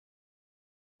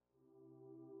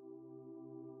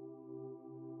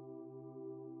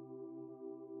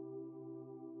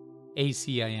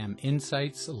ACIM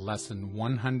Insights, Lesson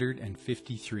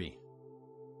 153.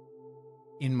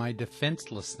 In my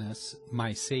defenselessness,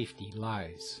 my safety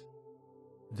lies.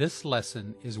 This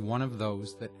lesson is one of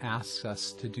those that asks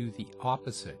us to do the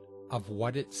opposite of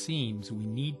what it seems we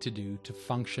need to do to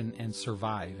function and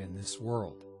survive in this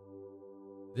world.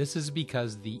 This is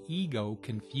because the ego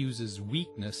confuses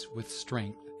weakness with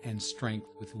strength and strength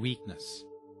with weakness.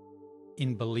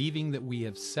 In believing that we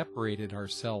have separated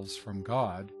ourselves from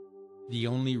God, the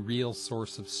only real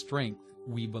source of strength,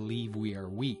 we believe we are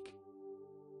weak.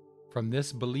 From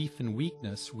this belief in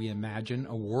weakness, we imagine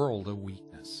a world of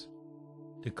weakness.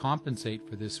 To compensate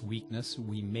for this weakness,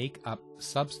 we make up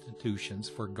substitutions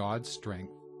for God's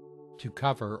strength to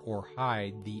cover or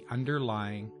hide the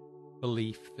underlying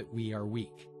belief that we are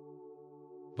weak.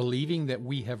 Believing that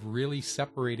we have really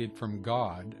separated from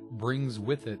God brings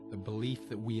with it the belief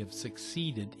that we have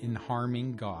succeeded in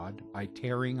harming God by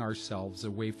tearing ourselves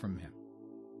away from Him.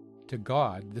 To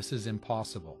God, this is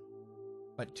impossible,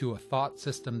 but to a thought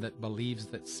system that believes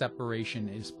that separation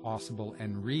is possible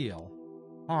and real,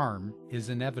 harm is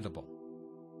inevitable.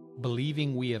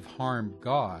 Believing we have harmed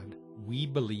God, we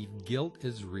believe guilt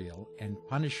is real and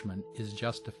punishment is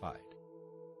justified.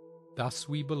 Thus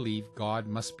we believe God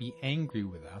must be angry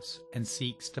with us and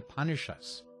seeks to punish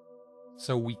us.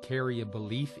 So we carry a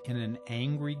belief in an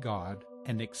angry God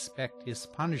and expect His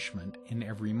punishment in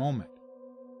every moment.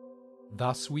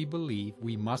 Thus we believe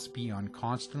we must be on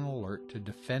constant alert to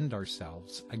defend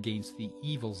ourselves against the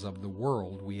evils of the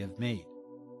world we have made.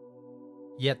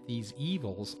 Yet these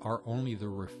evils are only the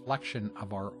reflection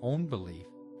of our own belief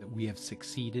that we have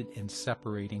succeeded in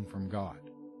separating from God.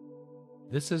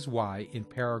 This is why in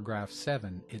paragraph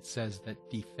 7 it says that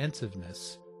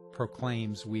defensiveness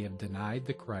proclaims we have denied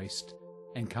the Christ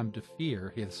and come to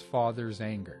fear His Father's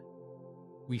anger.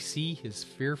 We see His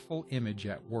fearful image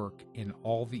at work in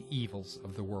all the evils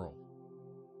of the world.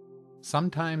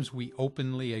 Sometimes we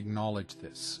openly acknowledge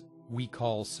this. We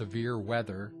call severe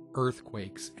weather,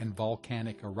 earthquakes, and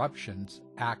volcanic eruptions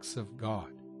acts of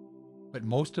God. But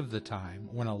most of the time,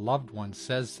 when a loved one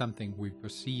says something we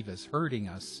perceive as hurting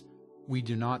us, we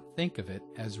do not think of it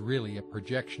as really a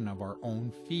projection of our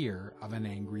own fear of an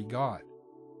angry God.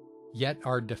 Yet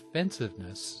our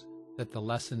defensiveness that the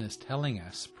lesson is telling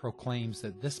us proclaims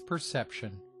that this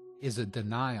perception is a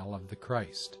denial of the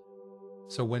Christ.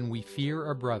 So when we fear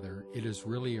a brother, it is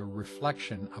really a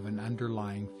reflection of an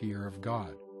underlying fear of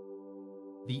God.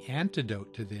 The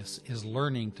antidote to this is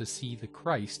learning to see the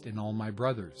Christ in all my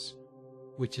brothers,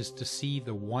 which is to see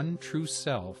the one true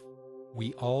self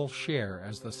we all share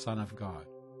as the Son of God.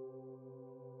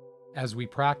 As we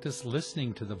practice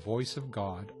listening to the voice of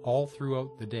God all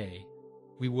throughout the day,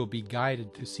 we will be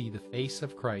guided to see the face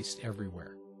of Christ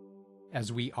everywhere.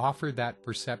 As we offer that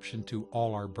perception to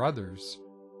all our brothers,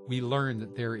 we learn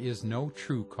that there is no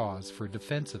true cause for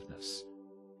defensiveness,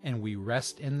 and we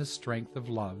rest in the strength of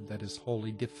love that is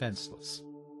wholly defenseless.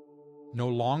 No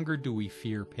longer do we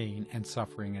fear pain and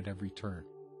suffering at every turn,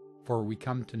 for we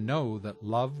come to know that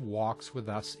love walks with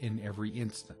us in every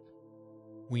instant.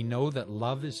 We know that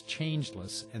love is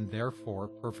changeless and therefore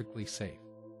perfectly safe.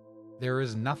 There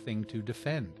is nothing to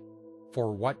defend,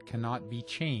 for what cannot be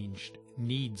changed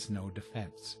needs no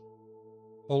defense.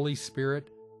 Holy Spirit,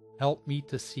 help me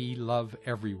to see love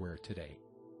everywhere today,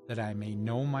 that I may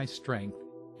know my strength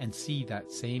and see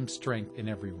that same strength in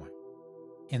everyone.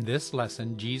 In this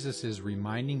lesson, Jesus is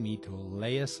reminding me to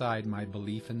lay aside my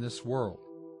belief in this world.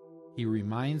 He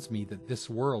reminds me that this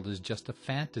world is just a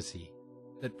fantasy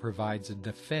that provides a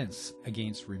defense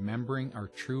against remembering our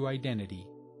true identity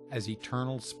as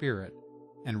eternal spirit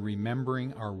and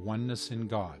remembering our oneness in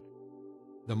God.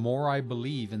 The more I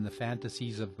believe in the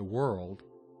fantasies of the world,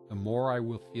 the more I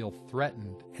will feel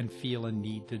threatened and feel a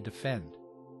need to defend.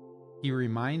 He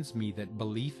reminds me that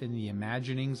belief in the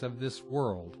imaginings of this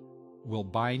world will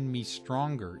bind me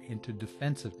stronger into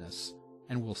defensiveness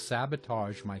and will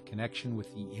sabotage my connection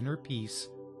with the inner peace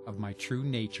of my true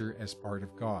nature as part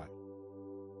of God.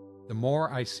 The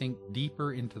more I sink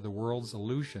deeper into the world's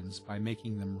illusions by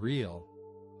making them real,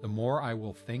 the more I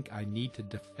will think I need to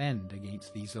defend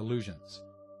against these illusions.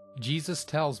 Jesus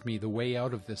tells me the way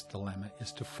out of this dilemma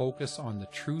is to focus on the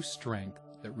true strength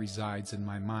that resides in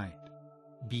my mind,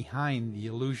 behind the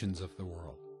illusions of the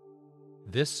world.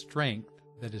 This strength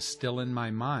that is still in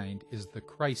my mind is the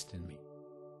Christ in me.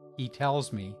 He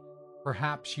tells me,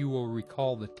 perhaps you will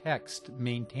recall the text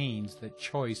maintains that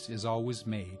choice is always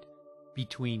made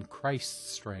between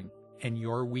Christ's strength and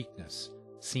your weakness,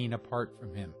 seen apart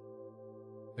from Him.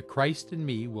 The Christ in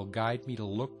me will guide me to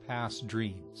look past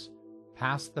dreams,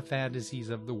 past the fantasies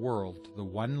of the world to the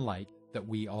one light that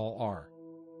we all are.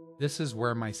 This is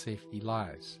where my safety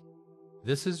lies.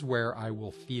 This is where I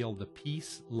will feel the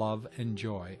peace, love, and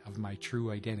joy of my true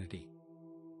identity.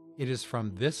 It is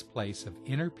from this place of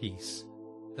inner peace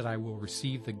that I will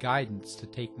receive the guidance to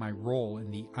take my role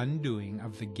in the undoing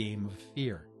of the game of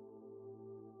fear.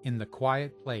 In the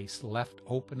quiet place left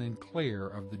open and clear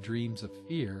of the dreams of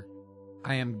fear,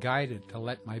 I am guided to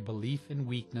let my belief in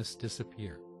weakness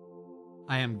disappear.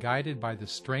 I am guided by the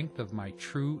strength of my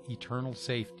true eternal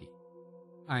safety.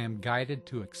 I am guided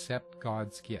to accept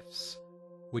God's gifts,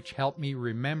 which help me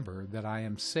remember that I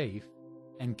am safe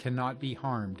and cannot be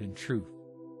harmed in truth.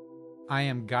 I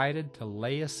am guided to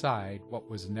lay aside what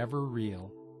was never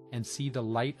real and see the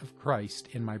light of Christ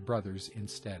in my brothers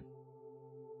instead.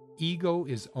 Ego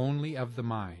is only of the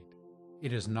mind.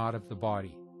 It is not of the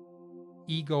body.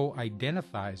 Ego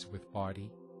identifies with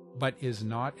body, but is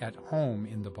not at home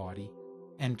in the body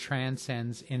and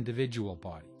transcends individual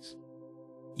bodies.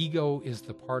 Ego is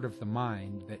the part of the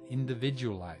mind that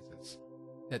individualizes,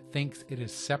 that thinks it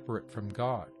is separate from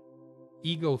God.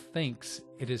 Ego thinks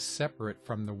it is separate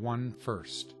from the one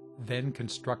first, then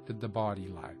constructed the body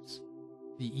lives.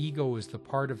 The ego is the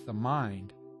part of the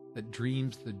mind that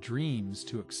dreams the dreams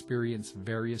to experience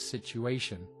various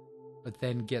situations, but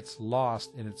then gets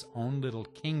lost in its own little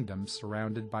kingdom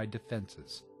surrounded by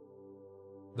defenses.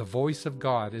 The voice of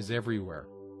God is everywhere.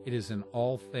 It is in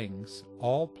all things,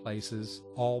 all places,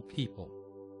 all people.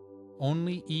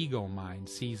 Only ego mind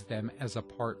sees them as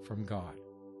apart from God.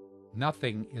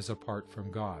 Nothing is apart from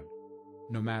God,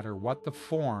 no matter what the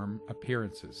form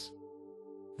appearances.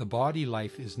 The body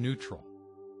life is neutral.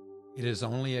 It is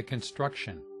only a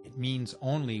construction. It means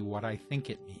only what I think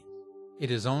it means.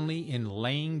 It is only in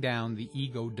laying down the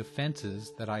ego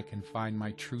defenses that I can find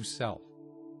my true self.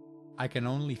 I can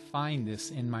only find this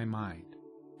in my mind.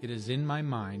 It is in my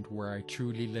mind where I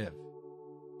truly live.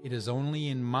 It is only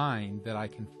in mind that I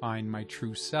can find my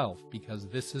true self, because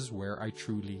this is where I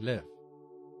truly live.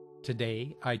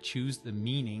 Today, I choose the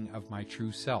meaning of my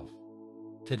true self.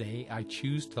 Today, I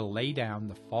choose to lay down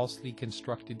the falsely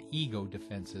constructed ego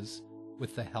defenses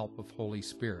with the help of Holy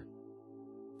Spirit.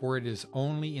 For it is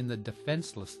only in the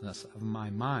defenselessness of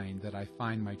my mind that I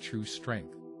find my true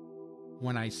strength.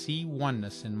 When I see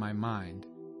oneness in my mind,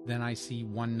 then I see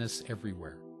oneness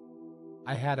everywhere.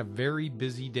 I had a very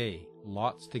busy day,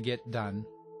 lots to get done,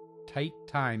 tight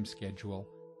time schedule,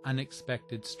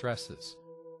 unexpected stresses.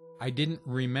 I didn't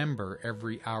remember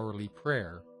every hourly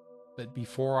prayer, but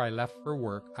before I left for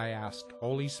work, I asked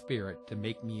Holy Spirit to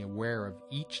make me aware of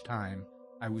each time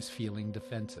I was feeling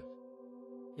defensive.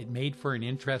 It made for an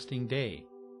interesting day,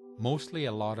 mostly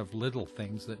a lot of little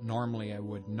things that normally I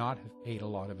would not have paid a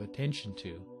lot of attention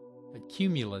to, but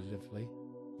cumulatively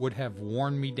would have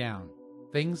worn me down.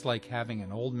 Things like having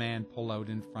an old man pull out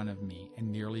in front of me and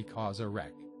nearly cause a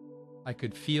wreck. I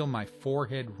could feel my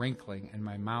forehead wrinkling and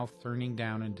my mouth turning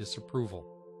down in disapproval.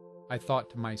 I thought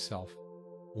to myself,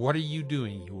 "What are you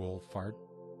doing, you old fart?"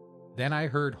 Then I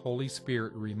heard Holy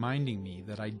Spirit reminding me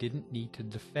that I didn't need to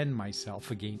defend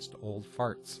myself against old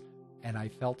farts, and I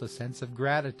felt a sense of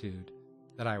gratitude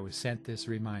that I was sent this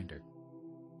reminder.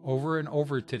 Over and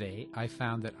over today, I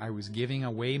found that I was giving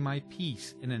away my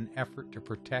peace in an effort to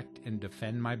protect and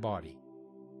defend my body.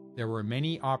 There were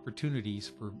many opportunities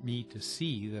for me to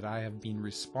see that I have been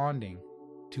responding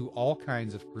to all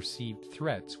kinds of perceived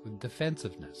threats with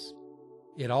defensiveness.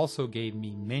 It also gave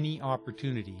me many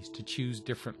opportunities to choose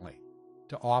differently,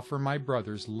 to offer my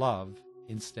brothers love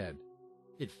instead.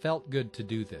 It felt good to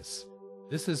do this.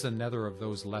 This is another of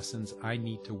those lessons I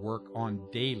need to work on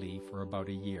daily for about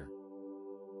a year.